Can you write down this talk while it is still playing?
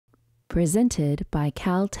Presented by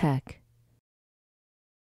Caltech.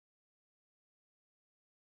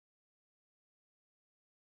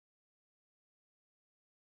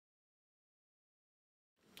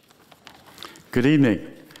 Good evening.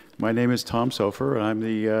 My name is Tom Sofer, and I'm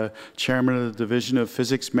the chairman of the Division of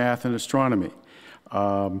Physics, Math, and Astronomy.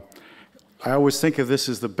 I always think of this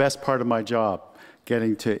as the best part of my job,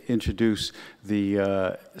 getting to introduce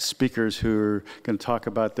the speakers who are going to talk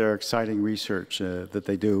about their exciting research that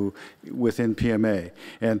they do within PMA.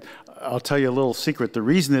 And I'll tell you a little secret. The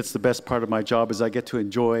reason it's the best part of my job is I get to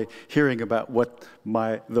enjoy hearing about what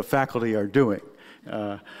the faculty are doing.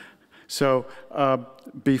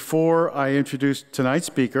 Before I introduce tonight's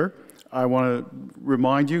speaker, I want to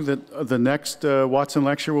remind you that the next Watson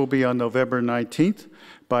lecture will be on November 19th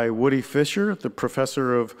by Woody Fisher, the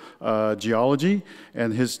professor of geology,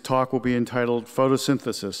 and his talk will be entitled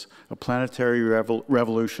Photosynthesis, a Planetary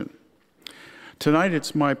Revolution. Tonight,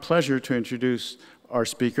 it's my pleasure to introduce our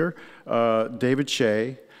speaker, David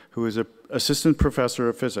Shea, who is an assistant professor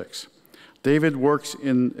of physics. David works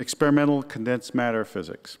in experimental condensed matter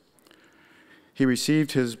physics. He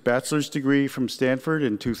received his bachelor's degree from Stanford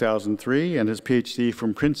in 2003 and his PhD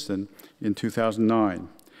from Princeton in 2009.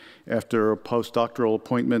 After a postdoctoral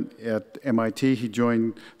appointment at MIT, he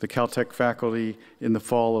joined the Caltech faculty in the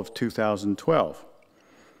fall of 2012.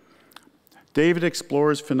 David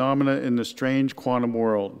explores phenomena in the strange quantum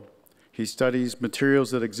world. He studies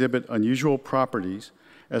materials that exhibit unusual properties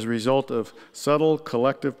as a result of subtle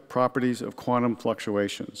collective properties of quantum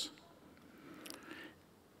fluctuations.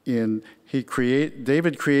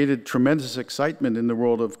 David created tremendous excitement in the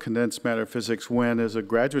world of condensed matter physics when, as a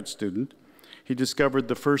graduate student, he discovered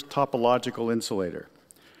the first topological insulator.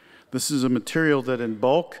 This is a material that in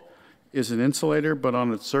bulk is an insulator, but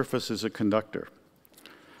on its surface is a conductor.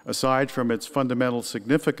 Aside from its fundamental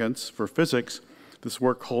significance for physics, this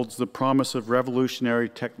work holds the promise of revolutionary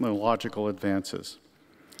technological advances.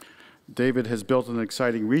 David has built an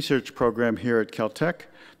exciting research program here at Caltech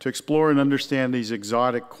to explore and understand these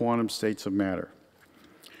exotic quantum states of matter.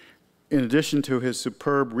 In addition to his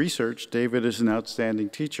superb research, David is an outstanding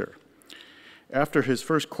teacher. After his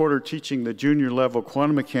first quarter teaching the junior level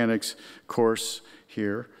quantum mechanics course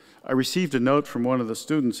here, I received a note from one of the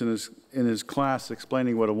students in his class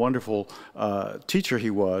explaining what a wonderful teacher he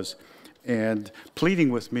was and pleading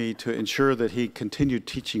with me to ensure that he continued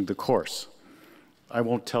teaching the course. I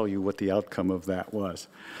won't tell you what the outcome of that was.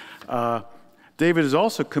 David is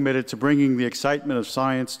also committed to bringing the excitement of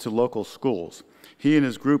science to local schools. He and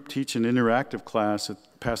his group teach an interactive class at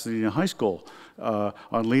Pasadena High School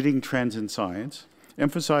on leading trends in science,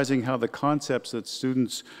 emphasizing how the concepts that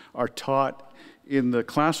students are taught in the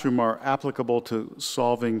classroom are applicable to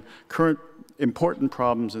solving current important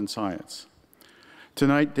problems in science.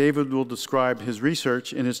 Tonight, David will describe his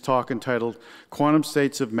research in his talk entitled Quantum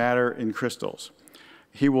States of Matter in Crystals.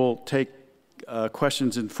 He will take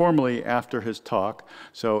questions informally after his talk.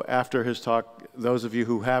 So after his talk, those of you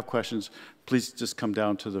who have questions, please just come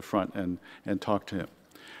down to the front and talk to him.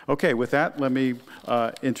 Okay, with that, let me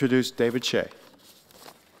introduce David Shea.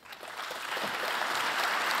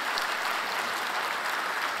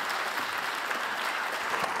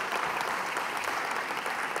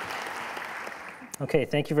 Okay,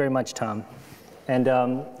 thank you very much, Tom. And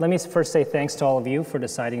let me first say thanks to all of you for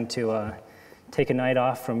deciding to take a night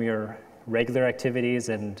off from your regular activities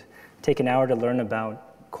and take an hour to learn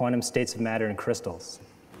about quantum states of matter in crystals.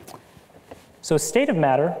 So state of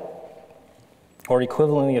matter, or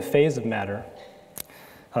equivalently a phase of matter,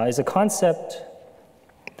 is a concept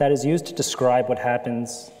that is used to describe what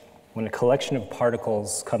happens when a collection of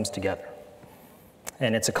particles comes together.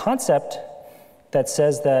 And it's a concept that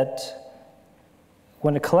says that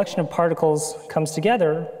when a collection of particles comes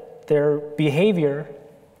together, their behavior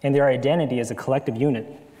and their identity as a collective unit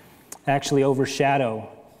actually overshadow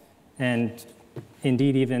and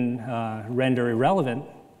indeed even render irrelevant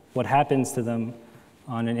what happens to them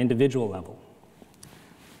on an individual level.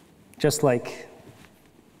 Just like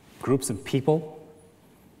groups of people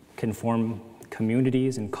can form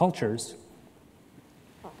communities and cultures,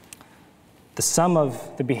 the sum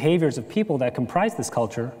of the behaviors of people that comprise this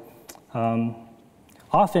culture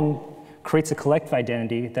often creates a collective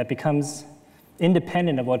identity that becomes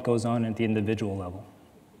independent of what goes on at the individual level.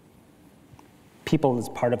 People as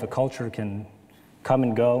part of a culture can come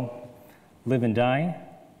and go, live and die,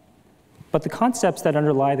 but the concepts that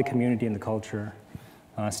underlie the community and the culture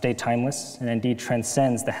stay timeless and indeed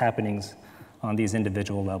transcends the happenings on these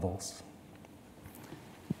individual levels.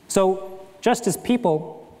 So just as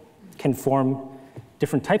people can form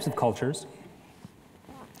different types of cultures,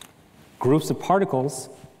 groups of particles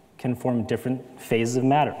can form different phases of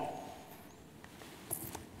matter.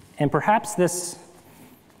 And perhaps this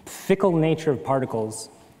fickle nature of particles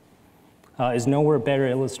is nowhere better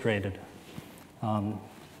illustrated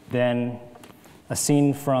than a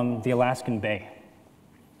scene from the Alaskan Bay.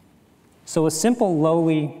 So a simple,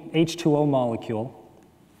 lowly H2O molecule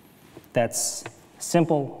that's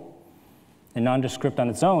simple and nondescript on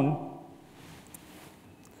its own,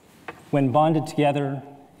 when bonded together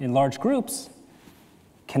in large groups,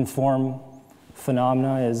 can form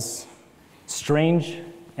phenomena as strange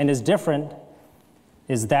and as different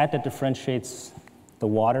as that differentiates the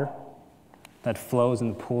water that flows in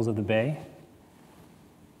the pools of the bay,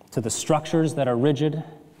 to the structures that are rigid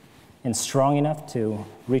and strong enough to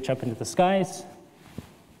reach up into the skies,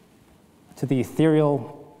 to the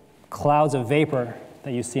ethereal clouds of vapor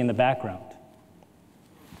that you see in the background.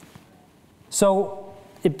 So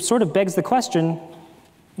it sort of begs the question,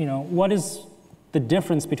 what is the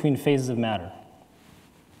difference between phases of matter?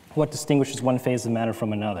 What distinguishes one phase of matter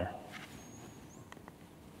from another?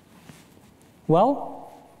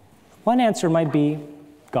 Well, one answer might be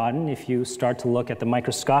gotten if you start to look at the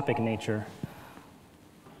microscopic nature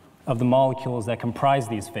of the molecules that comprise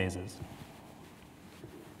these phases.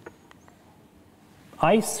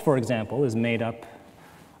 Ice, for example, is made up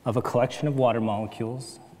of a collection of water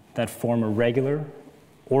molecules that form a regular,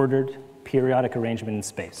 ordered, periodic arrangement in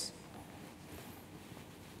space.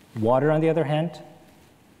 Water, on the other hand,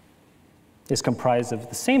 is comprised of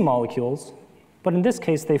the same molecules, but in this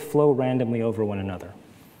case, they flow randomly over one another.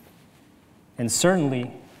 And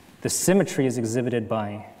certainly, the symmetry is exhibited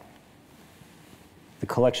by the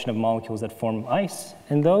collection of molecules that form ice,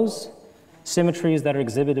 and those symmetries that are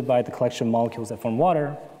exhibited by the collection of molecules that form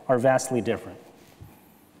water are vastly different.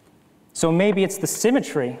 So maybe it's the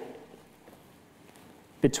symmetry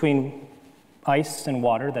between ice and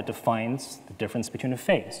water that defines the difference between a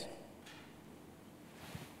phase.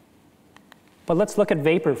 But let's look at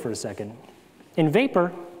vapor for a second. In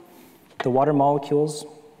vapor, the water molecules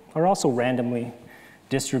are also randomly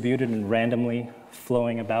distributed and randomly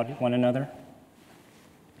flowing about one another.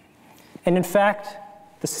 And in fact,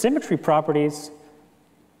 the symmetry properties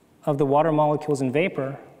of the water molecules in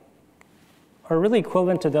vapor are really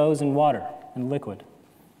equivalent to those in water and liquid.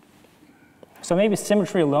 So maybe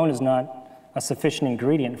symmetry alone is not a sufficient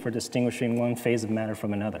ingredient for distinguishing one phase of matter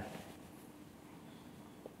from another.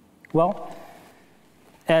 Well,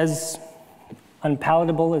 as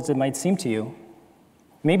unpalatable as it might seem to you,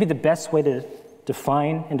 maybe the best way to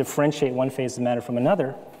define and differentiate one phase of matter from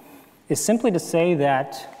another is simply to say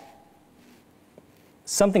that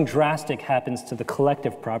something drastic happens to the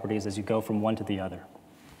collective properties as you go from one to the other.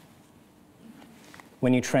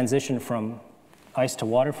 When you transition from ice to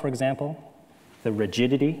water, for example, the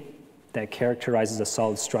rigidity that characterizes a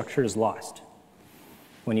solid structure is lost.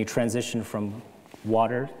 When you transition from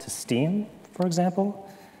water to steam, for example,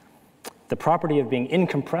 the property of being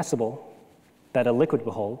incompressible that a liquid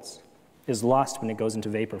beholds is lost when it goes into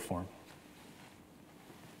vapor form.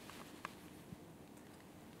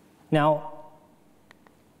 Now,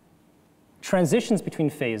 transitions between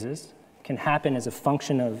phases can happen as a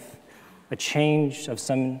function of a change of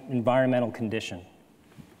some environmental condition.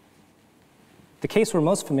 The case we're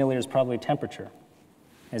most familiar is probably temperature.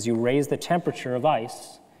 As you raise the temperature of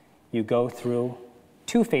ice, you go through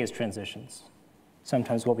two-phase transitions,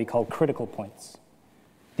 sometimes what we call critical points.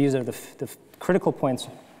 These are the critical points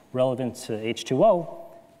relevant to H2O,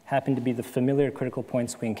 happen to be the familiar critical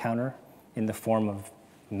points we encounter in the form of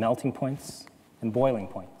melting points and boiling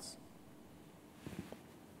points.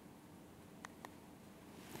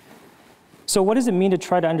 So what does it mean to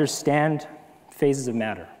try to understand phases of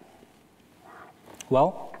matter?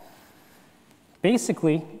 Well,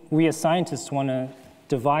 basically, we as scientists want to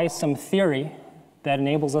devise some theory that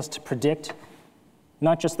enables us to predict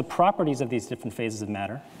not just the properties of these different phases of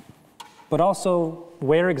matter, but also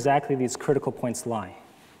where exactly these critical points lie,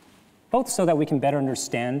 both so that we can better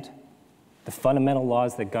understand the fundamental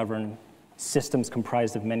laws that govern systems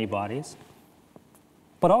comprised of many bodies,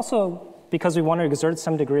 but also because we want to exert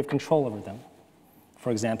some degree of control over them.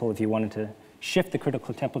 For example, if you wanted to shift the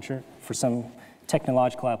critical temperature for some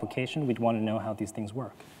technological application, we'd want to know how these things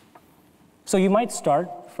work. So you might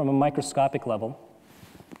start from a microscopic level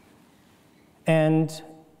and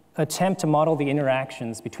attempt to model the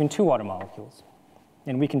interactions between two water molecules.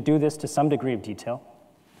 And we can do this to some degree of detail.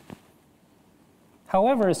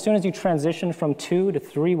 However, as soon as you transition from 2 to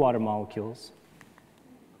 3 water molecules,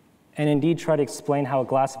 and indeed try to explain how a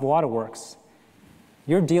glass of water works,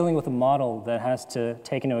 you're dealing with a model that has to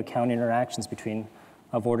take into account interactions between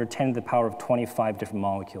of order 10 to the power of 25 different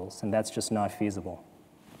molecules, and that's just not feasible.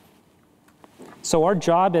 So our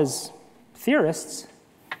job as theorists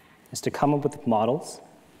is to come up with models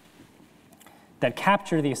that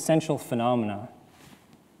capture the essential phenomena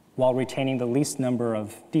while retaining the least number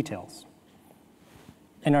of details.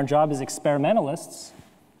 And our job as experimentalists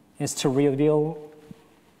is to reveal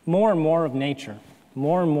more and more of nature,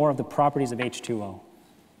 more and more of the properties of H2O,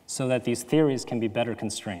 so that these theories can be better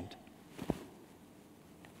constrained.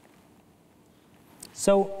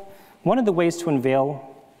 So one of the ways to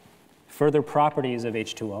unveil further properties of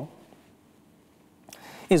H2O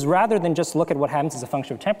is, rather than just look at what happens as a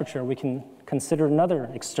function of temperature, we can consider another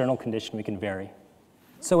external condition we can vary.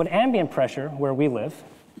 So at ambient pressure, where we live,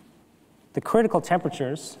 the critical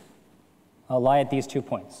temperatures lie at these 2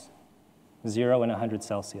 points, 0 and 100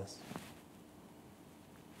 Celsius.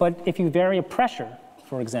 But if you vary a pressure,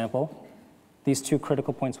 for example, these 2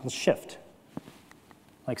 critical points will shift,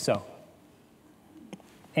 like so.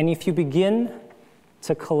 And if you begin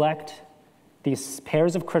to collect these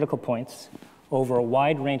pairs of critical points over a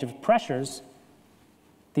wide range of pressures,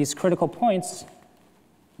 these critical points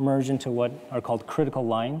merge into what are called critical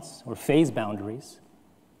lines or phase boundaries.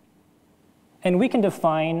 And we can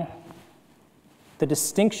define the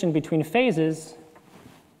distinction between phases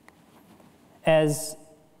as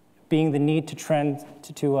being the need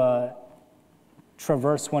to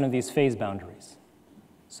traverse one of these phase boundaries.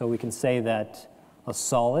 So we can say that a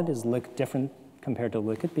solid is different compared to a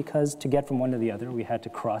liquid because to get from one to the other, we had to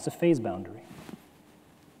cross a phase boundary.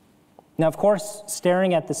 Now, of course,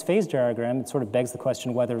 staring at this phase diagram, it sort of begs the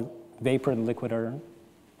question whether vapor and liquid are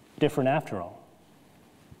different after all.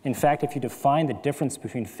 In fact, if you define the difference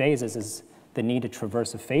between phases as the need to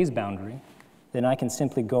traverse a phase boundary, then I can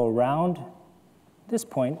simply go around this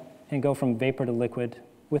point and go from vapor to liquid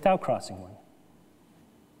without crossing one.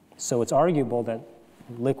 So it's arguable that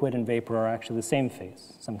liquid and vapor are actually the same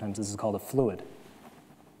phase. Sometimes this is called a fluid.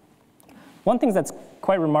 One thing that's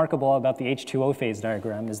quite remarkable about the H2O phase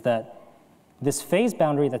diagram is that this phase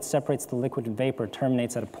boundary that separates the liquid and vapor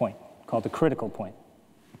terminates at a point called the critical point.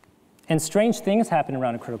 And strange things happen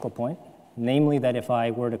around a critical point, namely that if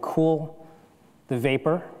I were to cool the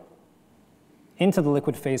vapor into the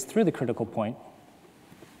liquid phase through the critical point,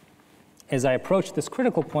 as I approach this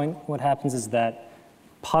critical point, what happens is that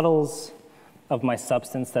puddles of my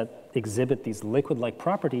substance that exhibit these liquid-like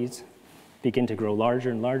properties begin to grow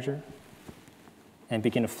larger and larger and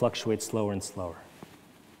begin to fluctuate slower and slower.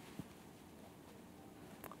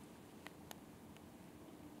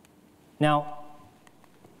 Now,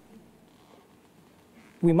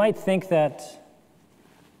 we might think that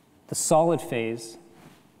the solid phase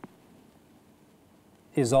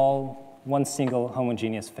is all one single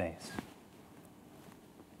homogeneous phase.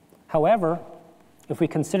 However, if we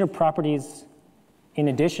consider properties in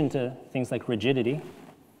addition to things like rigidity,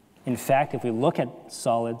 in fact, if we look at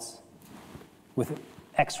solids with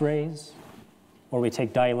X-rays, or we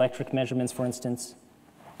take dielectric measurements, for instance,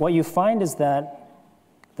 what you find is that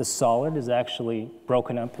the solid is actually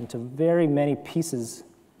broken up into very many pieces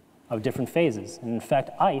of different phases. And in fact,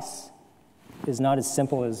 ice is not as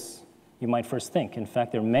simple as you might first think. In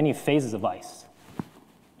fact, there are many phases of ice.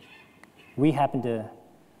 We happen to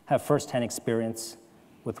have firsthand experience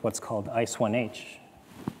with what's called ice 1H,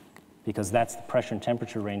 because that's the pressure and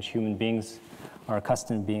temperature range human beings are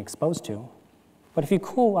accustomed to being exposed to. But if you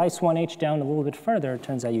cool ice 1H down a little bit further, it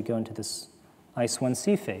turns out you go into this ice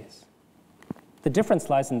 1C phase. The difference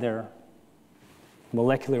lies in their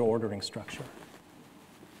molecular ordering structure.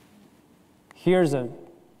 Here's a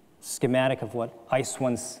schematic of what ice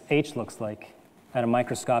 1H looks like at a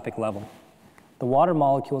microscopic level. The water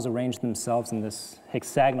molecules arrange themselves in this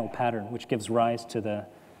hexagonal pattern, which gives rise to the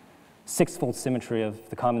six-fold symmetry of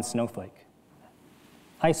the common snowflake.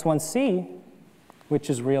 Ice 1C, which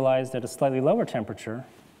is realized at a slightly lower temperature,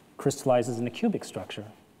 crystallizes in a cubic structure.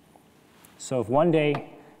 So if one day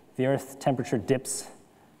the Earth's temperature dips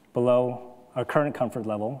below our current comfort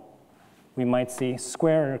level, we might see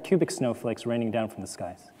square or cubic snowflakes raining down from the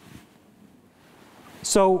skies.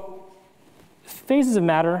 So phases of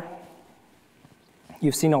matter,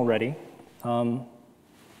 you've seen already, can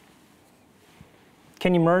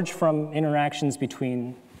emerge from interactions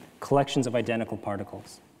between collections of identical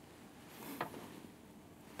particles.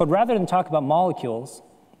 But rather than talk about molecules,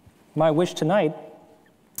 my wish tonight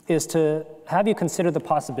is to have you consider the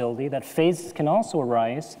possibility that phases can also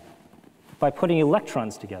arise by putting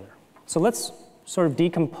electrons together. So let's sort of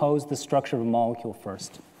decompose the structure of a molecule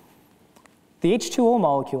first. The H2O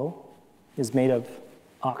molecule is made of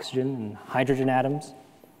oxygen and hydrogen atoms.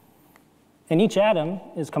 And each atom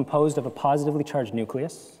is composed of a positively charged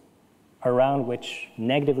nucleus around which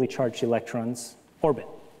negatively charged electrons orbit.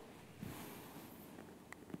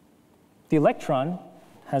 The electron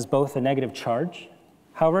has both a negative charge.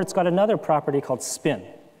 However, it's got another property called spin,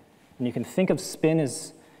 And you can think of spin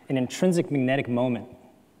as an intrinsic magnetic moment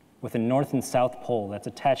with a north and south pole that's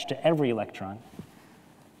attached to every electron.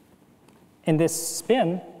 And this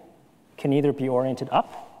spin can either be oriented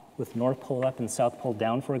up, with north pole up and south pole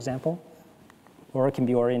down, for example, or it can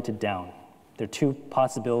be oriented down. There are two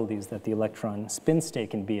possibilities that the electron spin state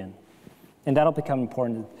can be in. And that'll become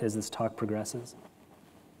important as this talk progresses.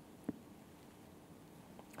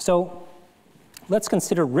 So let's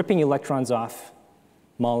consider ripping electrons off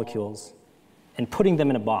molecules and putting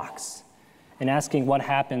them in a box and asking what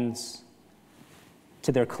happens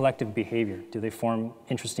to their collective behavior. Do they form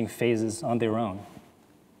interesting phases on their own?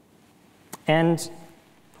 And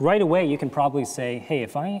right away, you can probably say, hey,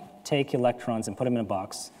 if I take electrons and put them in a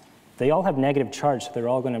box, they all have negative charge, so they're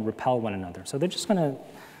all going to repel one another. So they're just going to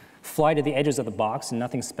fly to the edges of the box, and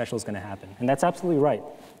nothing special is going to happen. And that's absolutely right.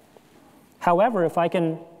 However, if I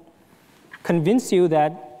can convince you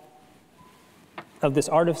that of this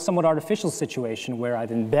somewhat artificial situation where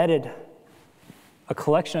I've embedded a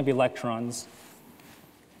collection of electrons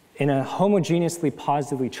in a homogeneously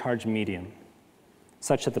positively charged medium,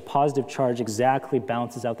 such that the positive charge exactly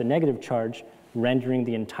balances out the negative charge, rendering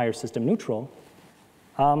the entire system neutral,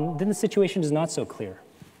 then the situation is not so clear.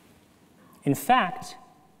 In fact,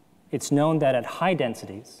 it's known that at high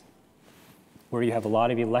densities, where you have a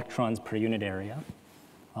lot of electrons per unit area,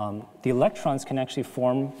 the electrons can actually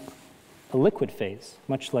form a liquid phase,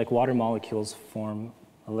 much like water molecules form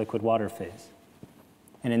a liquid water phase.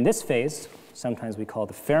 And in this phase, sometimes we call it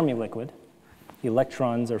the Fermi liquid, the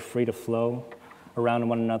electrons are free to flow around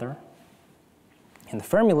one another. And the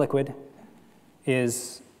Fermi liquid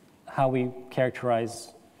is how we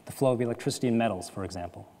characterize the flow of electricity in metals, for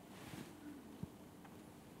example.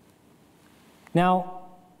 Now,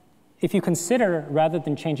 if you consider, rather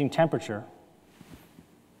than changing temperature,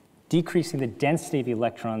 decreasing the density of the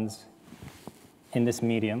electrons in this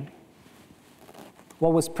medium,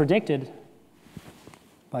 what was predicted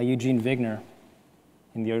by Eugene Wigner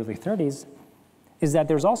in the early 30s is that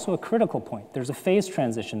there's also a critical point. There's a phase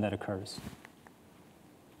transition that occurs.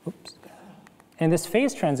 Oops. And this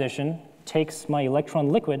phase transition takes my electron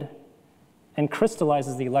liquid and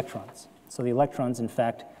crystallizes the electrons. So the electrons, in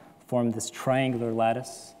fact, form this triangular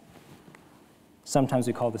lattice. Sometimes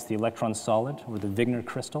we call this the electron solid or the Wigner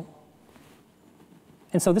crystal.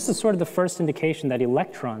 And so this is sort of the first indication that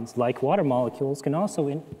electrons, like water molecules, can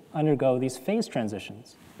also undergo these phase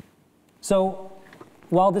transitions. So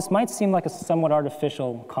while this might seem like a somewhat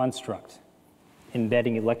artificial construct,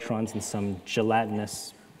 embedding electrons in some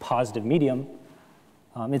gelatinous positive medium,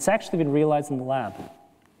 it's actually been realized in the lab.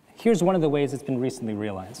 Here's one of the ways it's been recently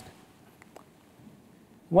realized.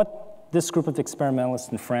 What this group of experimentalists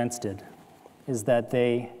in France did is that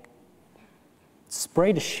they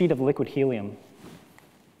sprayed a sheet of liquid helium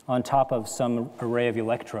on top of some array of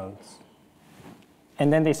electrodes.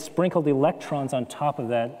 And then they sprinkled electrons on top of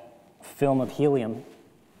that film of helium,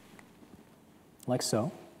 like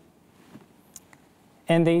so.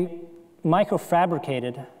 And they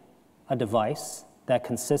microfabricated a device that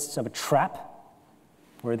consists of a trap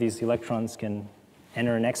where these electrons can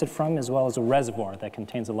enter and exit from, as well as a reservoir that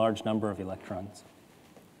contains a large number of electrons.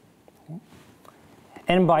 Okay.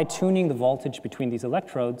 And by tuning the voltage between these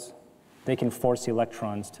electrodes, they can force the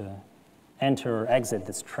electrons to enter or exit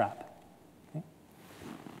this trap. Okay.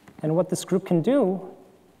 And what this group can do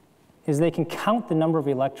is they can count the number of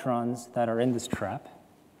electrons that are in this trap,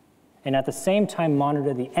 and at the same time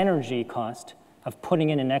monitor the energy cost of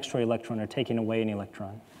putting in an extra electron or taking away an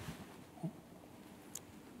electron.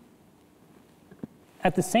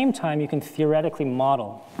 At the same time, you can theoretically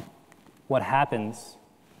model what happens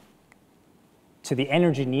to the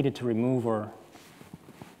energy needed to remove or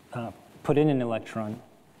put in an electron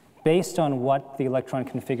based on what the electron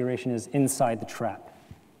configuration is inside the trap.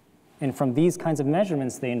 And from these kinds of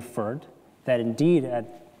measurements, they inferred that indeed at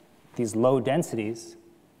these low densities,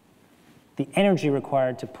 the energy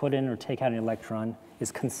required to put in or take out an electron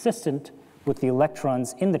is consistent with the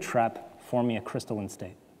electrons in the trap forming a crystalline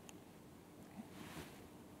state.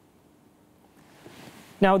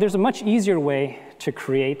 Now, there's a much easier way to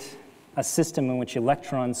create a system in which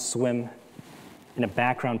electrons swim in a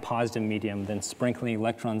background positive medium than sprinkling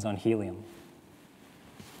electrons on helium.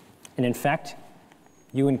 And in fact,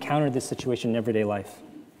 you encounter this situation in everyday life.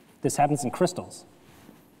 This happens in crystals.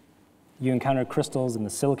 You encounter crystals in the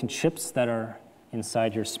silicon chips that are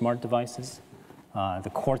inside your smart devices,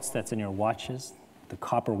 the quartz that's in your watches, the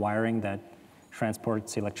copper wiring that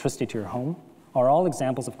transports electricity to your home, are all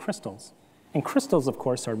examples of crystals. And crystals, of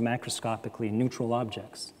course, are macroscopically neutral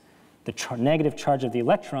objects. The negative charge of the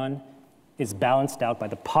electron is balanced out by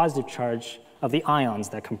the positive charge of the ions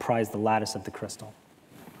that comprise the lattice of the crystal.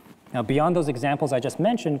 Now, beyond those examples I just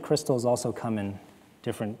mentioned, crystals also come in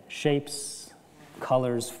different shapes,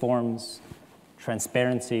 colors, forms,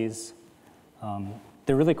 transparencies.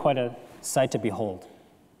 They're really quite a sight to behold.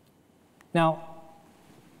 Now,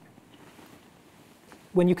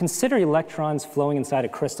 when you consider electrons flowing inside a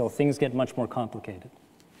crystal, things get much more complicated.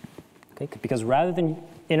 Okay? Because rather than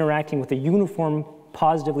interacting with a uniform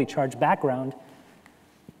positively charged background,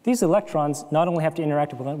 these electrons not only have to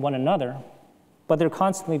interact with one another, but they're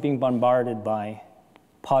constantly being bombarded by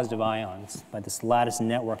positive ions, by this lattice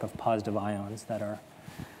network of positive ions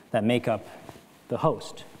that make up the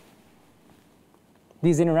host.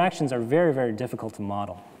 These interactions are very, very difficult to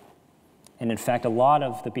model. And in fact, a lot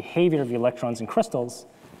of the behavior of the electrons in crystals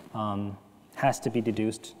has to be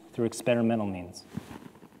deduced through experimental means.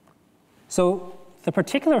 So the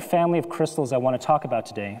particular family of crystals I want to talk about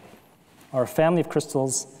today are a family of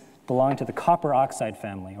crystals belonging to the copper oxide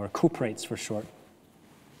family, or cuprates for short.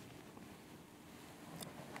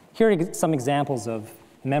 Here are some examples of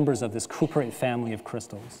members of this cuprate family of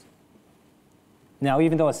crystals. Now,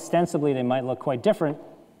 even though ostensibly they might look quite different,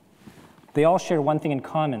 they all share one thing in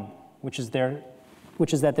common, which is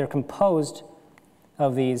that they're composed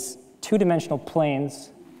of these two-dimensional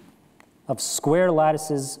planes of square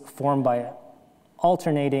lattices formed by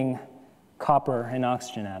alternating copper and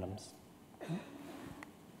oxygen atoms.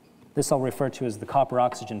 This I'll refer to as the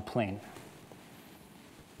copper-oxygen plane.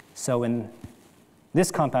 So in this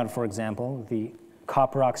compound, for example, the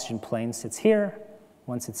copper-oxygen plane sits here,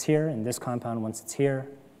 one sits here, in this compound, one sits here,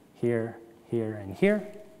 here, here, and here.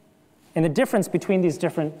 And the difference between these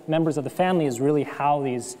different members of the family is really how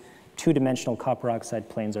these two-dimensional copper oxide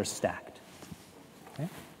planes are stacked. Okay?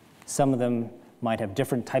 Some of them might have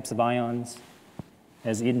different types of ions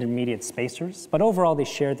as intermediate spacers, but overall they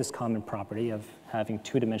share this common property of having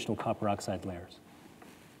two-dimensional copper oxide layers.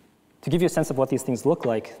 To give you a sense of what these things look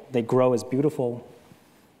like, they grow as beautiful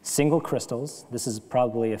single crystals. This is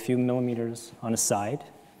probably a few millimeters on a side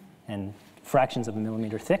and fractions of a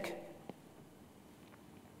millimeter thick.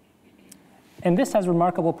 And this has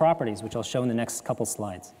remarkable properties, which I'll show in the next couple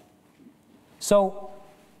slides. So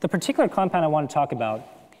the particular compound I want to talk about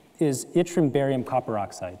is yttrium barium copper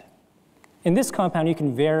oxide. In this compound, you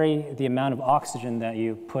can vary the amount of oxygen that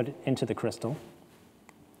you put into the crystal.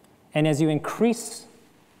 And as you increase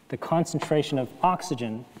the concentration of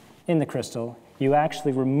oxygen in the crystal, you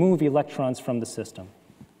actually remove electrons from the system.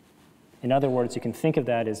 In other words, you can think of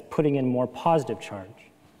that as putting in more positive charge.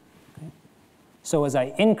 Okay? So as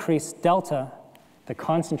I increase delta, the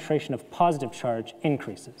concentration of positive charge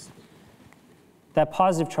increases. That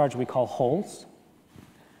positive charge we call holes,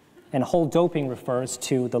 and hole doping refers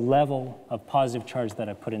to the level of positive charge that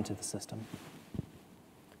I put into the system.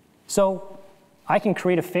 So I can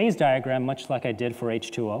create a phase diagram much like I did for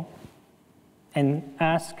H2O and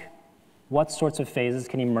ask what sorts of phases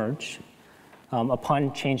can emerge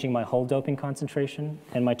upon changing my hole doping concentration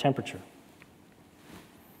and my temperature.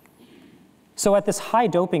 So at this high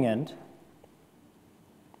doping end,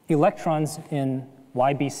 electrons in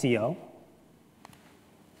YbCO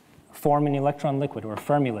form an electron liquid, or a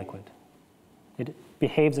Fermi liquid. It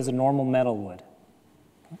behaves as a normal metal would.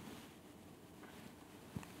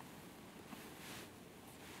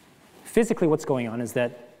 Physically, what's going on is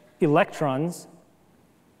that electrons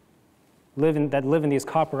that live in these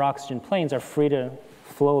copper-oxygen planes are free to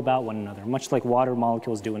flow about one another, much like water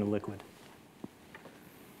molecules do in a liquid.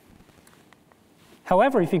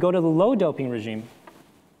 However, if you go to the low doping regime,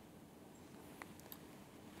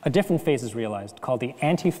 a different phase is realized called the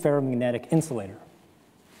antiferromagnetic insulator.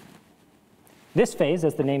 This phase,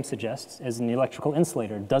 as the name suggests, is an electrical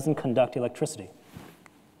insulator. It doesn't conduct electricity,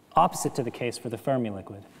 opposite to the case for the Fermi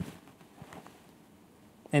liquid.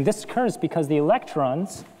 And this occurs because the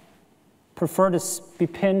electrons prefer to be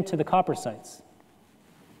pinned to the copper sites.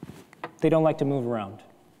 They don't like to move around.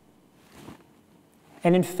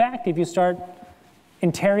 And in fact, if you start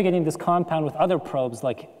interrogating this compound with other probes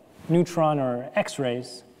like neutron or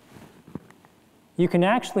X-rays, you can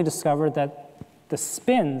actually discover that the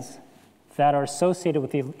spins that are associated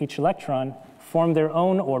with each electron form their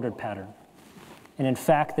own ordered pattern. And in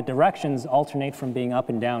fact, the directions alternate from being up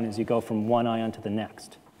and down as you go from one ion to the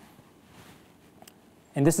next.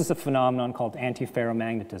 And this is a phenomenon called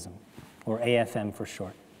antiferromagnetism, or AFM for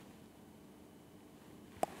short.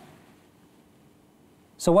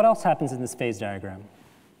 So what else happens in this phase diagram?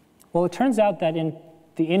 Well, it turns out that in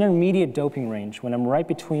the intermediate doping range, when I'm right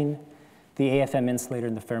between the AFM insulator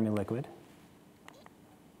and the Fermi liquid,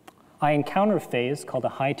 I encounter a phase called a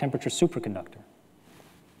high-temperature superconductor,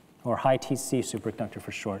 or high TC superconductor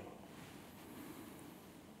for short.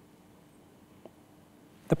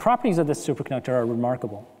 The properties of this superconductor are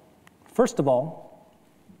remarkable. First of all,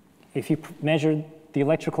 if you measured the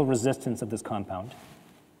electrical resistance of this compound,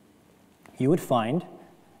 you would find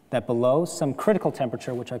that below some critical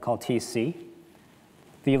temperature, which I call Tc,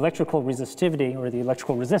 the electrical resistivity or the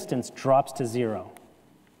electrical resistance drops to 0.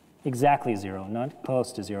 Exactly 0, not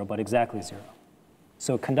close to 0, but exactly 0.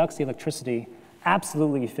 So it conducts the electricity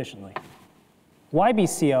absolutely efficiently.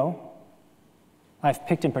 YbCO, I've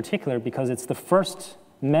picked in particular because it's the first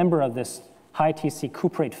member of this high Tc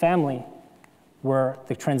cuprate family where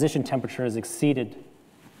the transition temperature has exceeded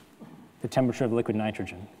the temperature of liquid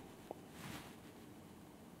nitrogen.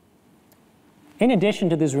 In addition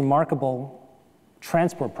to these remarkable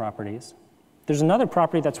transport properties, there's another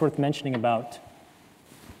property that's worth mentioning about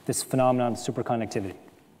this phenomenon of superconductivity.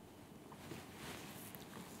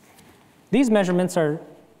 These measurements are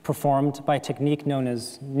performed by a technique known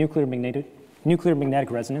as nuclear magnetic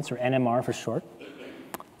resonance, or NMR for short.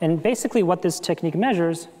 And basically what this technique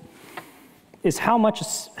measures is how much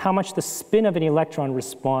the spin of an electron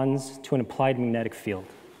responds to an applied magnetic field.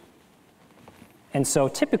 And so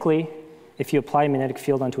typically, if you apply a magnetic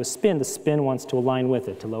field onto a spin, the spin wants to align with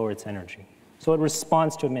it to lower its energy. So it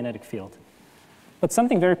responds to a magnetic field. But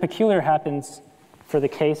something very peculiar happens for the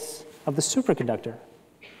case of the superconductor.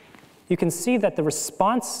 You can see that the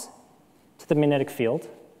response to the magnetic field,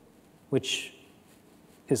 which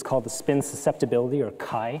is called the spin susceptibility, or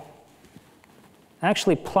chi,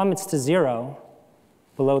 actually plummets to 0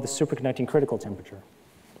 below the superconducting critical temperature.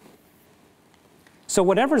 So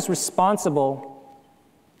whatever is responsible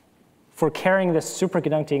for carrying this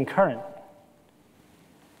superconducting current,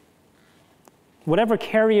 whatever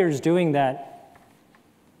carrier is doing that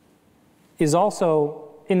is also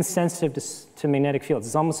insensitive to magnetic fields.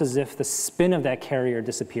 It's almost as if the spin of that carrier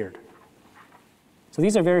disappeared. So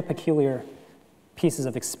these are very peculiar pieces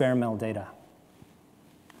of experimental data.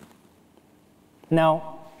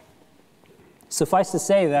 Now, suffice to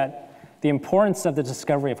say that the importance of the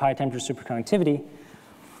discovery of high-temperature superconductivity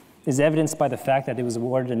is evidenced by the fact that it was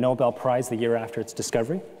awarded a Nobel Prize the year after its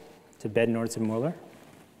discovery to Bednorz and Muller.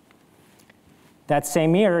 That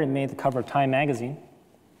same year, it made the cover of Time magazine.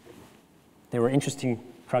 There were interesting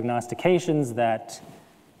prognostications that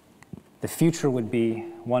the future would be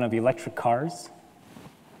one of electric cars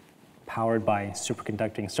powered by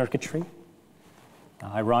superconducting circuitry.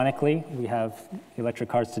 Ironically, we have electric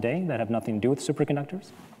cars today that have nothing to do with superconductors.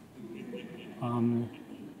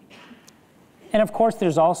 And of course,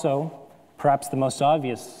 there's also perhaps the most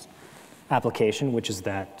obvious application, which is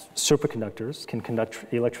that superconductors can conduct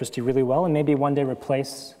electricity really well and maybe one day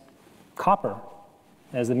replace copper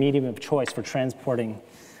as the medium of choice for transporting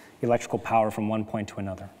electrical power from one point to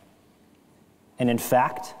another. And in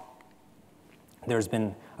fact, there's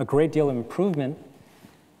been a great deal of improvement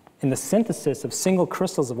in the synthesis of single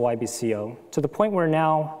crystals of YbCO to the point where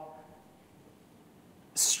now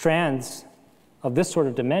strands of this sort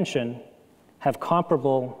of dimension have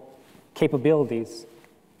comparable capabilities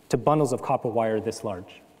to bundles of copper wire this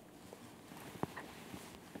large.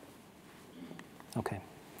 Okay.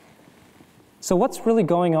 So what's really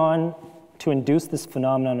going on to induce this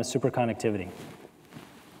phenomenon of superconductivity?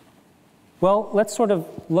 Well, let's sort of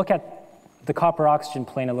look at the copper-oxygen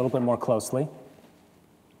plane a little bit more closely.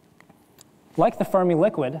 Like the Fermi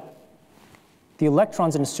liquid, the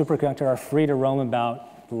electrons in a superconductor are free to roam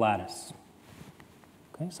about the lattice.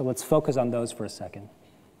 Okay, so let's focus on those for a second.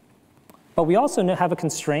 But we also have a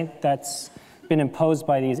constraint that's been imposed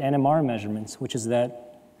by these NMR measurements, which is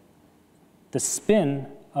that the spin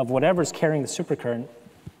of whatever's carrying the supercurrent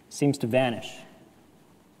seems to vanish.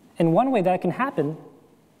 And one way that can happen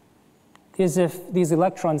is if these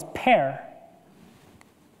electrons pair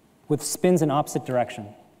with spins in opposite direction.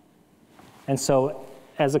 And so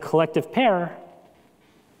as a collective pair,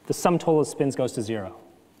 the sum total of spins goes to 0.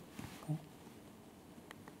 Okay.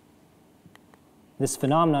 This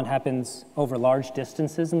phenomenon happens over large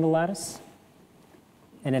distances in the lattice,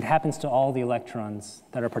 and it happens to all the electrons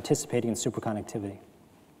that are participating in superconductivity.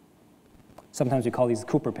 Sometimes we call these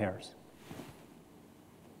Cooper pairs.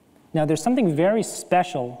 Now, there's something very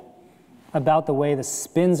special about the way the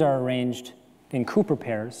spins are arranged in Cooper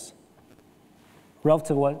pairs relative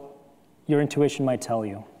to what your intuition might tell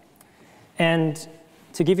you. And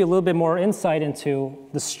to give you a little bit more insight into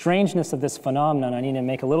the strangeness of this phenomenon, I need to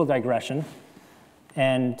make a little digression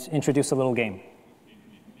and introduce a little game.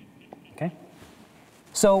 Okay?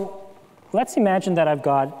 So let's imagine that I've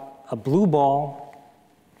got a blue ball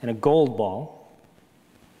and a gold ball,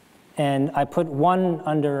 and I put one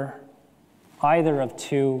under either of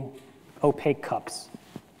two opaque cups.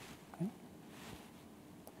 Okay?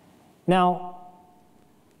 Now,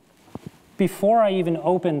 before I even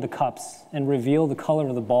open the cups and reveal the color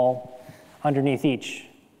of the ball, underneath each,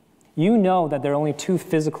 you know that there are only two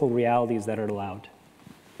physical realities that are allowed.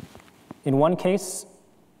 In one case,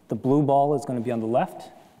 the blue ball is going to be on the left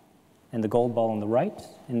and the gold ball on the right.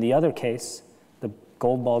 In the other case, the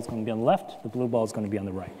gold ball is going to be on the left, the blue ball is going to be on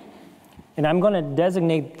the right. And I'm going to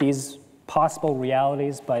designate these possible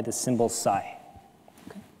realities by the symbol psi.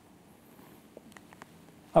 Okay.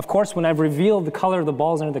 Of course, when I've revealed the color of the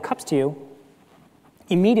balls under the cups to you,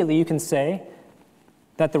 immediately you can say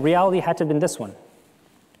that the reality had to have been this one.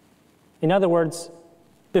 In other words,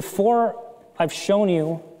 before I've shown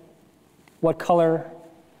you what color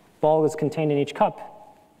ball is contained in each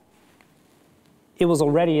cup, it was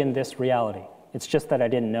already in this reality. It's just that I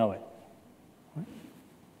didn't know it.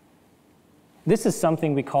 This is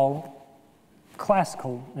something we call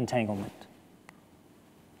classical entanglement.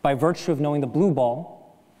 By virtue of knowing the blue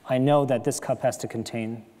ball, I know that this cup has to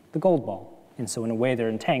contain the gold ball. And so in a way, they're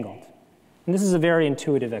entangled. And this is a very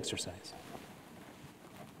intuitive exercise.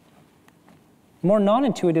 More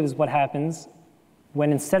non-intuitive is what happens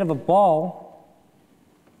when instead of a ball,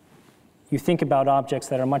 you think about objects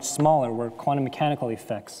that are much smaller, where quantum mechanical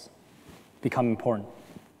effects become important.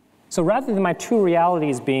 So rather than my two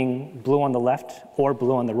realities being blue on the left or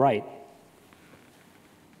blue on the right,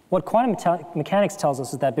 what quantum mechanics tells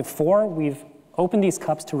us is that before we've opened these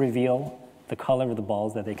cups to reveal the color of the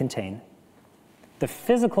balls that they contain, the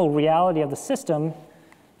physical reality of the system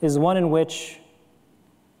is one in which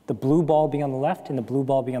the blue ball being on the left and the blue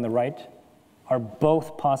ball being on the right are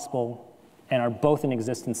both possible and are both in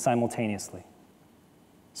existence simultaneously.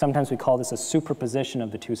 Sometimes we call this a superposition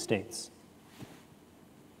of the two states.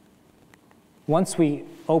 Once we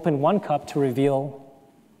open one cup to reveal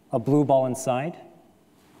a blue ball inside,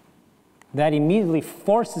 that immediately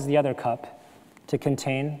forces the other cup to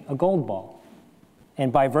contain a gold ball.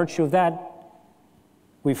 And by virtue of that,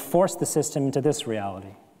 we've forced the system into this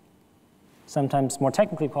reality. Sometimes more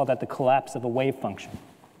technically we call that the collapse of a wave function.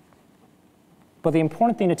 But the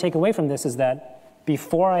important thing to take away from this is that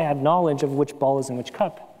before I had knowledge of which ball is in which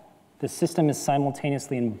cup, the system is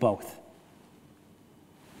simultaneously in both.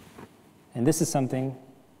 And this is something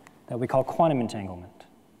that we call quantum entanglement.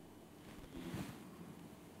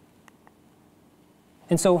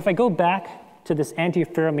 And so if I go back to this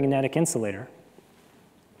antiferromagnetic insulator,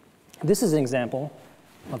 this is an example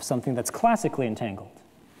of something that's classically entangled.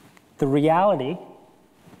 The reality,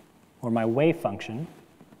 or my wave function,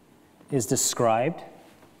 is described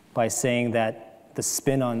by saying that the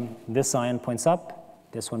spin on this ion points up,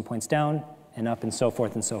 this one points down, and up, and so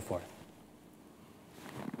forth and so forth.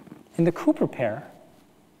 In the Cooper pair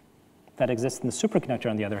that exists in the superconductor,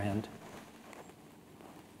 on the other hand,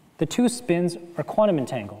 the two spins are quantum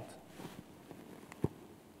entangled.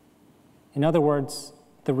 In other words,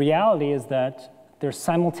 the reality is that they're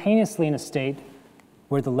simultaneously in a state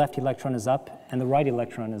where the left electron is up and the right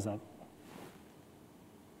electron is up.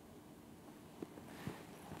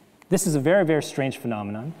 This is a very, very strange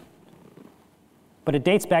phenomenon, but it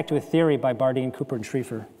dates back to a theory by Bardeen, Cooper, and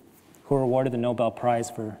Schrieffer, who were awarded the Nobel Prize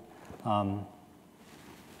for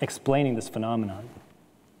explaining this phenomenon.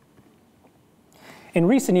 In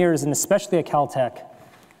recent years, and especially at Caltech,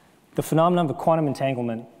 the phenomenon of quantum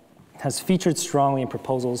entanglement has featured strongly in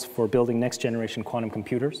proposals for building next-generation quantum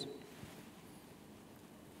computers.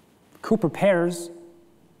 Cooper pairs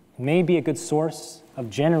may be a good source of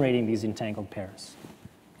generating these entangled pairs.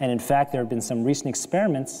 And in fact, there have been some recent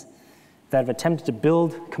experiments that have attempted to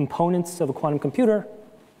build components of a quantum computer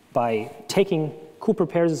by taking Cooper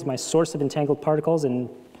pairs as my source of entangled particles and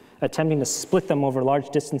attempting to split them over large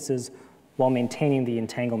distances while maintaining the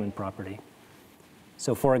entanglement property.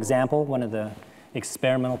 So for example, one of the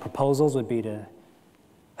experimental proposals would be to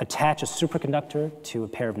attach a superconductor to a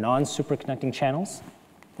pair of non-superconducting channels.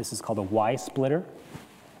 This is called a Y-splitter.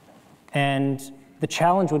 And the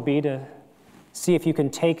challenge would be to see if you can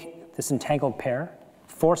take this entangled pair,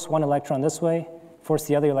 force one electron this way, force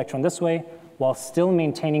the other electron this way, while still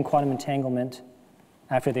maintaining quantum entanglement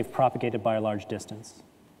after they've propagated by a large distance.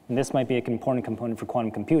 And this might be an important component for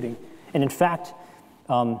quantum computing. And in fact,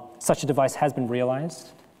 such a device has been realized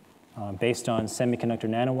based on semiconductor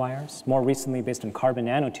nanowires, more recently based on carbon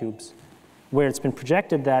nanotubes, where it's been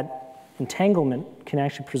projected that entanglement can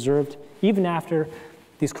actually be preserved even after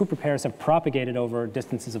these Cooper pairs have propagated over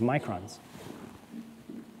distances of microns.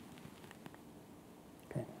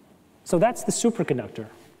 Okay. So that's the superconductor.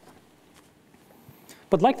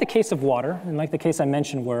 But like the case of water, and like the case I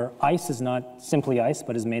mentioned where ice is not simply ice,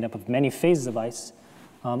 but is made up of many phases of ice,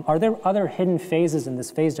 are there other hidden phases in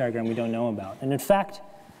this phase diagram we don't know about? And in fact,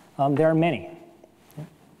 there are many.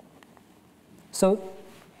 So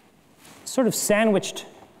sort of sandwiched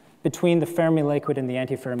between the Fermi liquid and the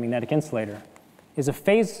antiferromagnetic insulator is a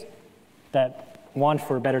phase that, want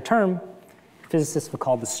for a better term, physicists would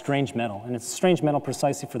call the strange metal. And it's a strange metal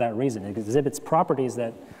precisely for that reason. It exhibits properties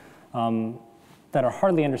that are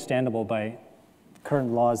hardly understandable by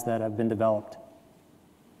current laws that have been developed.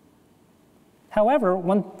 However,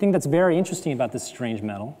 one thing that's very interesting about this strange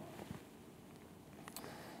metal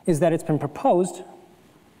is that it's been proposed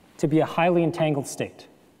to be a highly entangled state.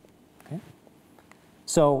 Okay?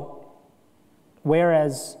 So,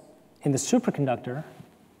 whereas in the superconductor,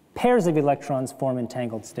 pairs of electrons form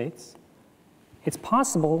entangled states, it's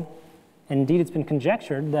possible, and indeed it's been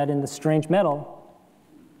conjectured, that in the strange metal,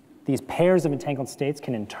 these pairs of entangled states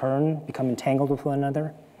can in turn become entangled with one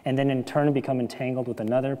another, and then in turn become entangled with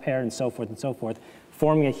another pair, and so forth,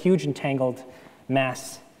 forming a huge entangled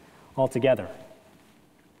mass altogether.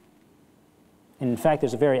 And in fact,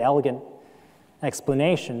 there's a very elegant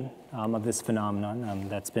explanation of this phenomenon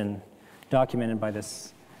that's been documented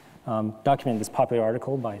in this popular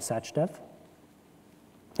article by Sachdev.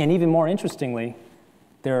 And even more interestingly,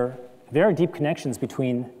 there are very deep connections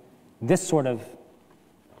between this sort of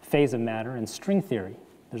phase of matter and string theory.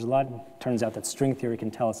 There's a lot, it turns out, that string theory can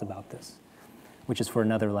tell us about this, which is for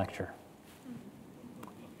another lecture.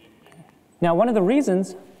 Now, one of the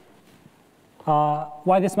reasons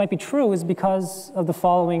why this might be true is because of the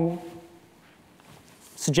following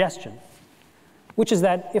suggestion, which is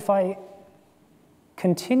that if I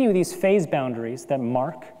continue these phase boundaries that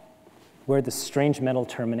mark where the strange metal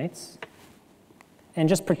terminates, and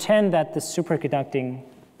just pretend that the superconducting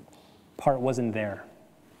part wasn't there,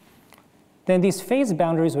 then these phase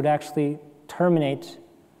boundaries would actually terminate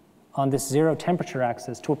on this zero temperature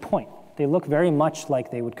axis to a point. They look very much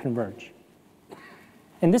like they would converge.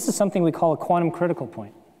 And this is something we call a quantum critical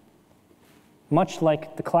point. Much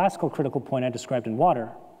like the classical critical point I described in water,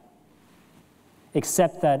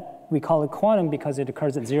 except that we call it quantum because it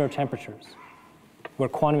occurs at zero temperatures, where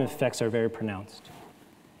quantum effects are very pronounced.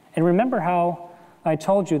 And remember how I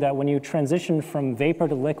told you that when you transition from vapor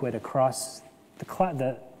to liquid across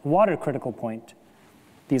the water critical point,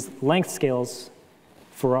 these length scales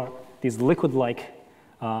for these liquid-like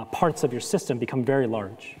parts of your system become very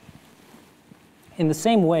large. In the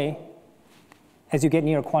same way, as you get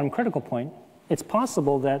near a quantum critical point, it's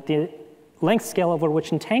possible that the length scale over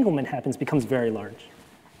which entanglement happens becomes very large.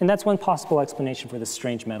 And that's one possible explanation for this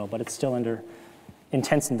strange metal, but it's still under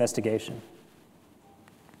intense investigation.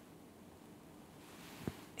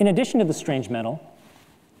 In addition to the strange metal,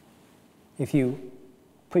 if you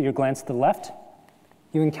put your glance to the left,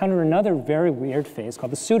 you encounter another very weird phase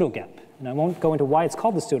called the pseudogap. And I won't go into why it's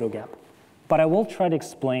called the pseudogap, but I will try to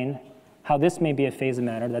explain how this may be a phase of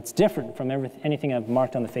matter that's different from anything I've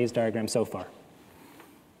marked on the phase diagram so far.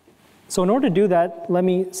 So in order to do that, let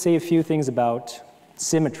me say a few things about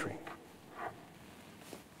symmetry.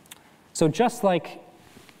 So just like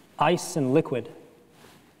ice and liquid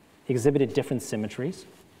exhibited different symmetries,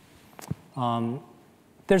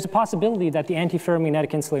 there's a possibility that the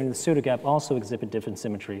antiferromagnetic insulator and the pseudogap also exhibit different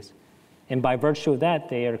symmetries. And by virtue of that,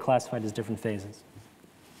 they are classified as different phases.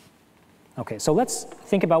 Okay, so let's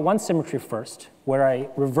think about one symmetry first, where I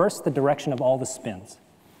reverse the direction of all the spins.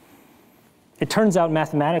 It turns out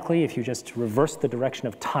mathematically, if you just reverse the direction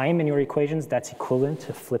of time in your equations, that's equivalent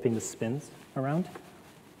to flipping the spins around.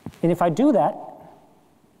 And if I do that,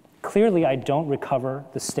 clearly I don't recover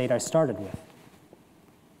the state I started with.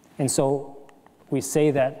 And so we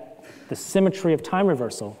say that the symmetry of time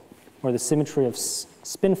reversal, or the symmetry of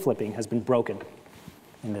spin flipping, has been broken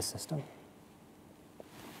in this system.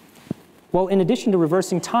 Well, in addition to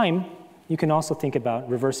reversing time, you can also think about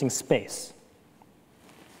reversing space.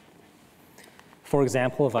 For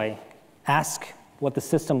example, if I ask what the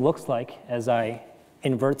system looks like as I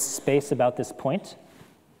invert space about this point,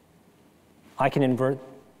 I can invert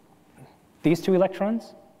these two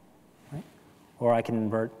electrons, right? Or I can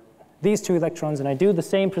invert these two electrons, and I do the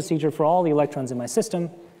same procedure for all the electrons in my system,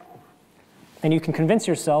 and you can convince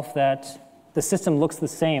yourself that the system looks the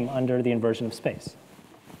same under the inversion of space.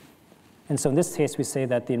 And so in this case, we say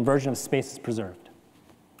that the inversion of space is preserved.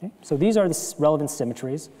 Okay? So these are the relevant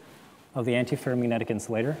symmetries of the antiferromagnetic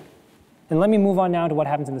insulator. And let me move on now to what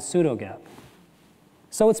happens in the pseudogap.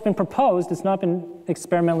 So it's been proposed, it's not been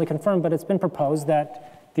experimentally confirmed, but it's been proposed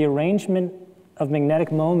that the arrangement of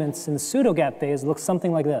magnetic moments in the pseudogap phase looks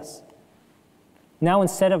something like this. Now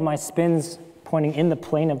instead of my spins pointing in the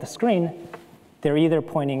plane of the screen, they're either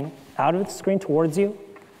pointing out of the screen towards you,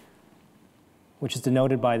 which is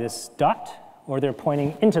denoted by this dot, or they're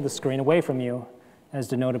pointing into the screen away from you, as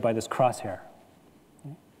denoted by this crosshair.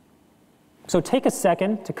 So take a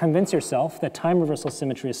second to convince yourself that time reversal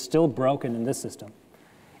symmetry is still broken in this system.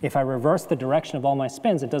 if I reverse the direction of all my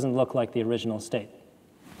spins, it doesn't look like the original state.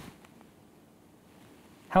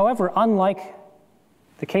 However, unlike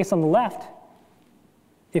the case on the left,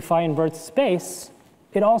 if I invert space,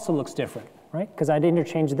 it also looks different, right? Because I'd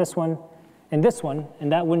interchange this one, and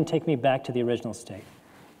that wouldn't take me back to the original state.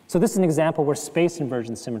 So this is an example where space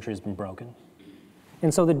inversion symmetry has been broken.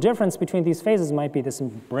 And so the difference between these phases might be this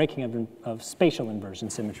breaking of spatial inversion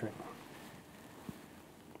symmetry.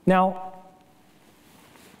 Now,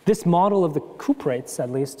 this model of the cuprates, at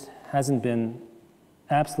least, hasn't been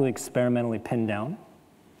absolutely experimentally pinned down.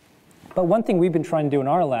 But one thing we've been trying to do in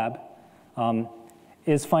our lab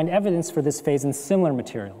is find evidence for this phase in similar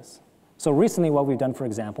materials. So recently what we've done, for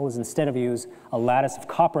example, is instead of use a lattice of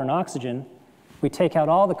copper and oxygen, we take out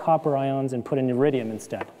all the copper ions and put in iridium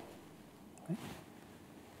instead. Okay?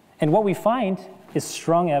 And what we find is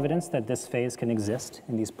strong evidence that this phase can exist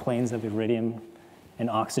in these planes of iridium and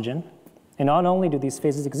oxygen. And not only do these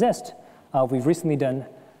phases exist, we've recently done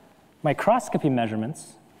microscopy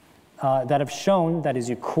measurements that have shown that as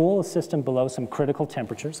you cool a system below some critical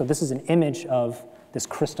temperature, so this is an image of this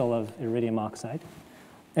crystal of iridium oxide.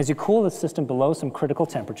 As you cool the system below some critical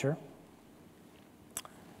temperature,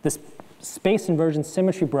 this space inversion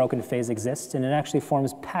symmetry broken phase exists, and it actually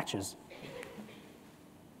forms patches.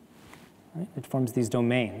 Right? It forms these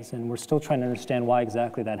domains, and we're still trying to understand why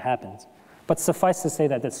exactly that happens. But suffice to say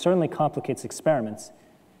that that certainly complicates experiments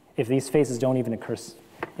if these phases don't even occur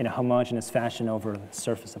in a homogeneous fashion over the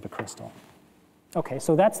surface of a crystal. Okay,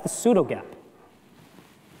 so that's the pseudo gap.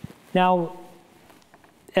 Now,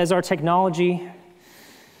 as our technology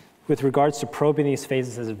with regards to probing these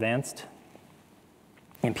phases has advanced,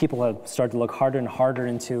 and people have started to look harder and harder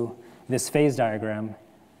into this phase diagram,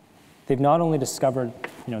 they've not only discovered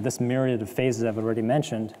this myriad of phases I've already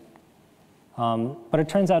mentioned, but it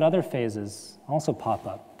turns out other phases also pop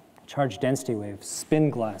up. Charge density waves, spin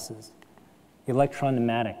glasses, electron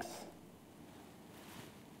pneumatics.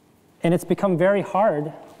 And it's become very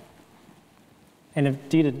hard, and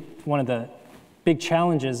indeed one of the big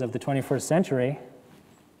challenges of the 21st century,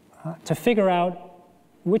 to figure out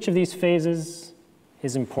which of these phases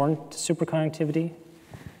is important to superconductivity,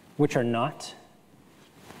 which are not.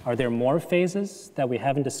 Are there more phases that we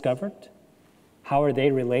haven't discovered? How are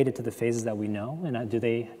they related to the phases that we know? And do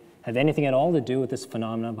they have anything at all to do with this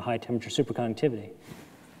phenomenon of high temperature superconductivity?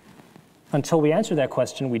 Until we answer that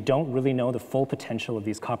question, we don't really know the full potential of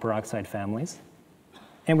these copper oxide families.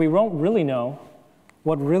 And we won't really know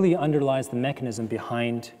what really underlies the mechanism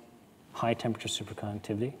behind high temperature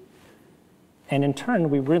superconductivity. And in turn,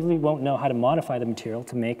 we really won't know how to modify the material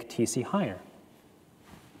to make TC higher.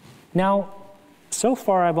 Now, so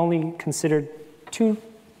far I've only considered two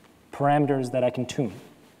parameters that I can tune,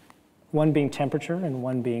 one being temperature and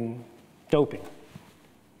one being doping.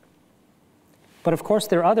 But of course,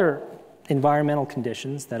 there are other environmental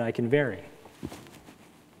conditions that I can vary.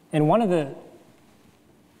 And one of the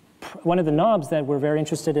knobs that we're very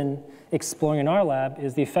interested in exploring in our lab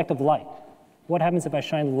is the effect of light. What happens if I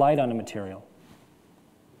shine light on a material?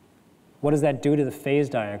 What does that do to the phase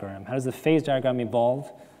diagram? How does the phase diagram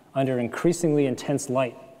evolve under increasingly intense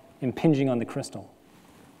light impinging on the crystal?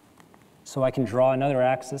 So I can draw another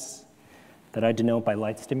axis that I denote by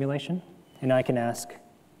light stimulation, and I can ask,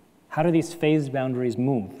 how do these phase boundaries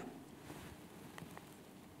move?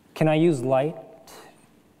 Can I use light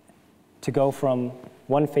to go from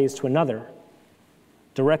one phase to another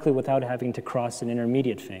directly without having to cross an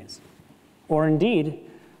intermediate phase? Or indeed,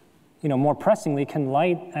 more pressingly, can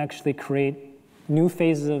light actually create new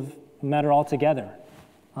phases of matter altogether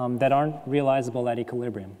that aren't realizable at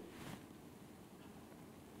equilibrium?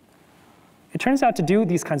 It turns out to do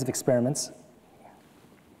these kinds of experiments,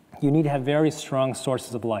 you need to have very strong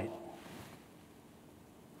sources of light.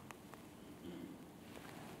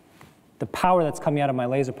 The power that's coming out of my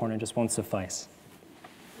laser pointer just won't suffice.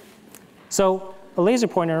 So a laser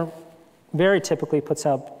pointer very typically puts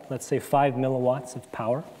out, let's say, 5 milliwatts of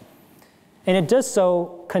power. And it does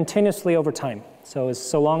so continuously over time. So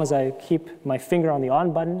long as I keep my finger on the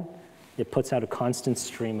on button, it puts out a constant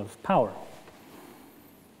stream of power.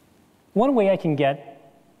 One way I can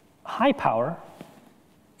get high power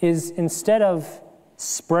is, instead of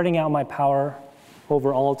spreading out my power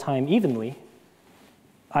over all time evenly,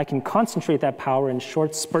 I can concentrate that power in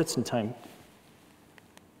short spurts in time.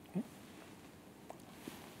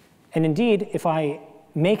 And indeed, if I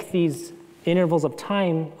make these intervals of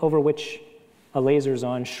time over which a laser is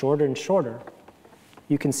on shorter and shorter,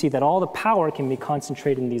 you can see that all the power can be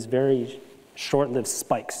concentrated in these very short-lived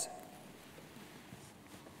spikes.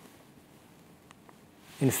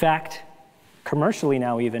 In fact, commercially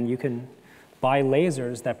now even, you can buy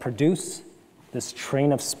lasers that produce this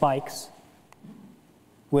train of spikes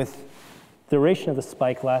with the duration of the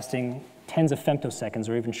spike lasting tens of femtoseconds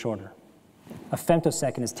or even shorter. A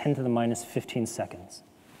femtosecond is 10 to the minus 15 seconds.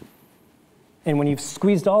 And when you've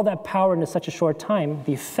squeezed all that power into such a short time,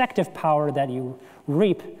 the effective power that you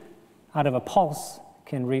reap out of a pulse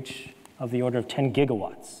can reach of the order of 10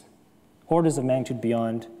 gigawatts, orders of magnitude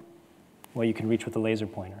beyond what you can reach with a laser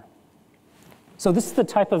pointer. So this is the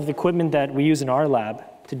type of equipment that we use in our lab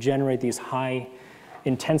to generate these high,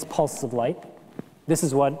 intense pulses of light. This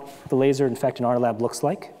is what the laser, in fact, in our lab looks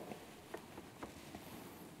like.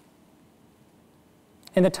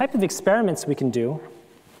 And the type of experiments we can do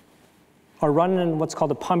are run in what's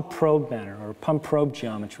called a pump-probe manner, or pump-probe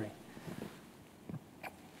geometry.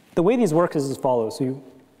 The way these work is as follows. You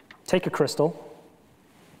take a crystal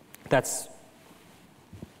that's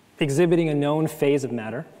exhibiting a known phase of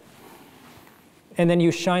matter, and then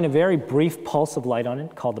you shine a very brief pulse of light on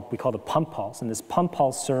it, we call the pump pulse, and this pump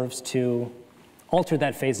pulse serves to alter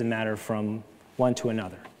that phase of matter from one to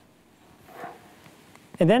another.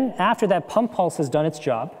 And then after that pump pulse has done its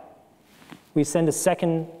job, we send a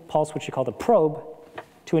second pulse, which we call the probe,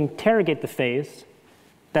 to interrogate the phase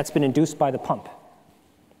that's been induced by the pump.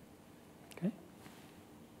 Okay?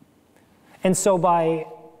 And so by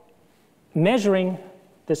measuring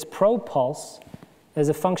this probe pulse as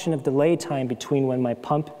a function of delay time between when my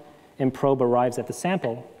pump and probe arrives at the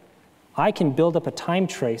sample, I can build up a time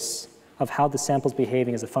trace of how the sample's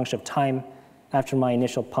behaving as a function of time after my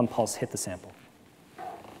initial pump pulse hit the sample.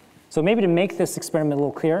 So maybe to make this experiment a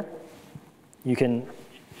little clearer, you can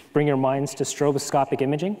bring your minds to stroboscopic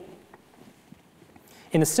imaging.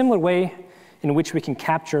 In a similar way in which we can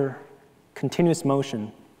capture continuous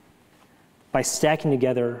motion by stacking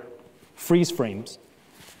together freeze frames,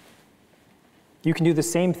 you can do the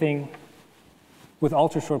same thing with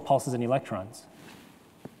ultra-short pulses and electrons.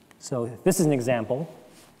 So this is an example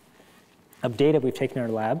of data we've taken in our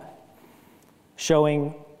lab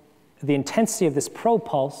showing the intensity of this probe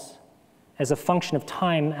pulse as a function of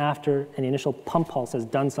time after an initial pump pulse has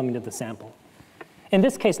done something to the sample. In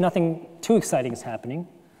this case, nothing too exciting is happening.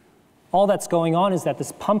 All that's going on is that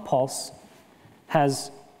this pump pulse has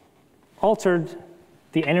altered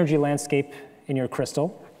the energy landscape in your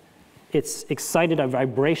crystal. It's excited a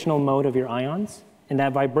vibrational mode of your ions, and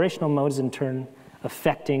that vibrational mode is in turn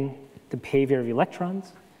affecting the behavior of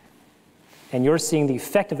electrons. And you're seeing the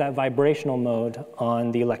effect of that vibrational mode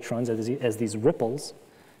on the electrons as these ripples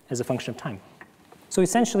as a function of time. So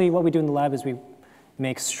essentially what we do in the lab is we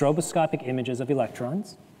make stroboscopic images of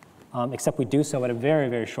electrons, except we do so at a very,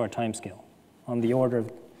 very short time scale, on the order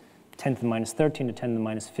of 10 to the minus 13 to 10 to the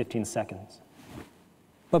minus 15 seconds.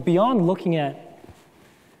 But beyond looking at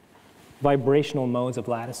vibrational modes of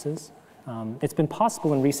lattices, it's been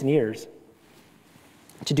possible in recent years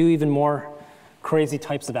to do even more crazy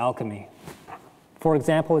types of alchemy. For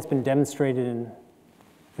example, it's been demonstrated in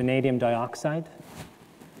vanadium dioxide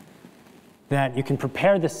that you can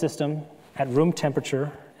prepare this system at room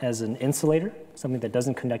temperature as an insulator, something that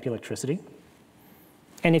doesn't conduct electricity.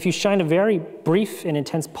 And if you shine a very brief and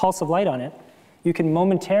intense pulse of light on it, you can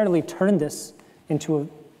momentarily turn this into a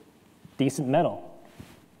decent metal.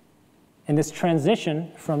 And this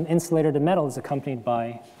transition from insulator to metal is accompanied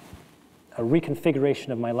by a reconfiguration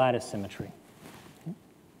of my lattice symmetry.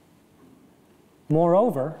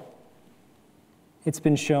 Moreover, it's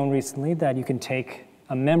been shown recently that you can take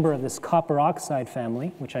a member of this copper oxide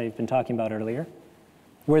family, which I've been talking about earlier,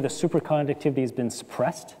 where the superconductivity has been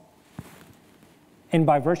suppressed, and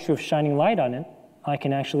by virtue of shining light on it, I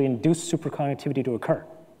can actually induce superconductivity to occur.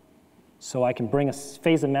 So I can bring a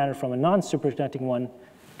phase of matter from a non-superconducting one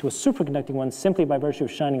to a superconducting one simply by virtue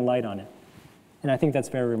of shining light on it. And I think that's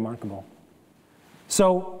very remarkable.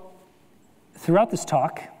 So throughout this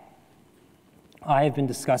talk, I have been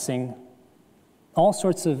discussing all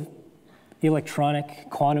sorts of electronic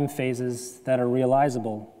quantum phases that are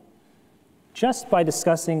realizable just by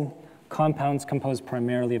discussing compounds composed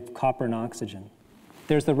primarily of copper and oxygen.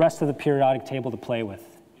 There's the rest of the periodic table to play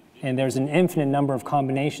with. And there's an infinite number of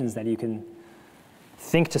combinations that you can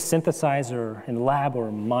think to synthesize or in the lab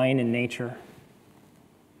or mine in nature.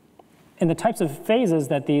 And the types of phases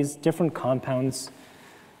that these different compounds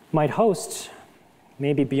might host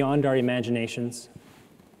may be beyond our imaginations,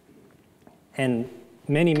 and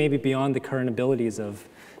many may be beyond the current abilities of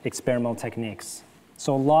experimental techniques.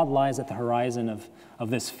 So a lot lies at the horizon of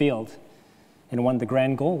this field. And one of the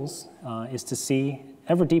grand goals is to see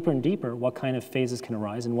ever deeper and deeper what kind of phases can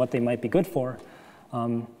arise and what they might be good for,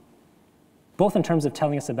 both in terms of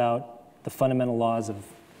telling us about the fundamental laws of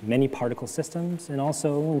many particle systems and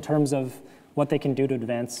also in terms of what they can do to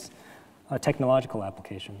advance technological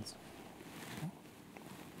applications.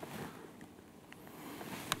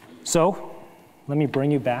 So let me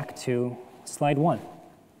bring you back to slide 1.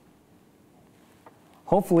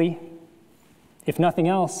 Hopefully, if nothing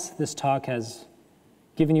else, this talk has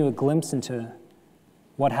given you a glimpse into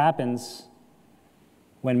what happens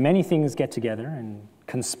when many things get together and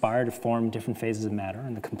conspire to form different phases of matter,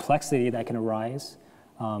 and the complexity that can arise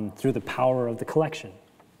through the power of the collection.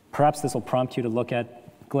 Perhaps this will prompt you to look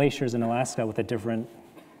at glaciers in Alaska with a different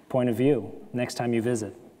point of view next time you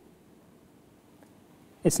visit.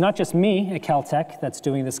 It's not just me at Caltech that's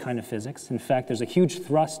doing this kind of physics. In fact, there's a huge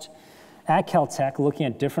thrust at Caltech looking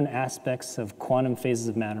at different aspects of quantum phases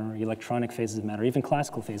of matter, or electronic phases of matter, even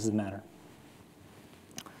classical phases of matter.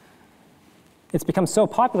 It's become so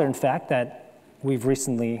popular, in fact, that we've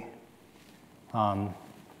recently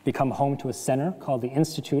become home to a center called the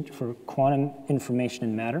Institute for Quantum Information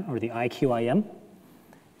and Matter, or the IQIM,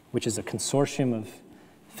 which is a consortium of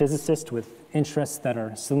physicists with interests that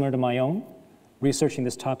are similar to my own, researching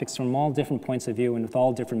these topics from all different points of view and with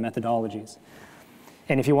all different methodologies.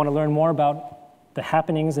 And if you want to learn more about the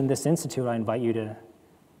happenings in this institute, I invite you to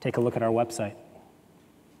take a look at our website.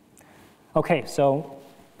 Okay, so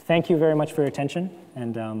thank you very much for your attention.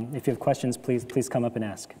 And if you have questions, please come up and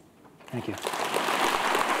ask. Thank you.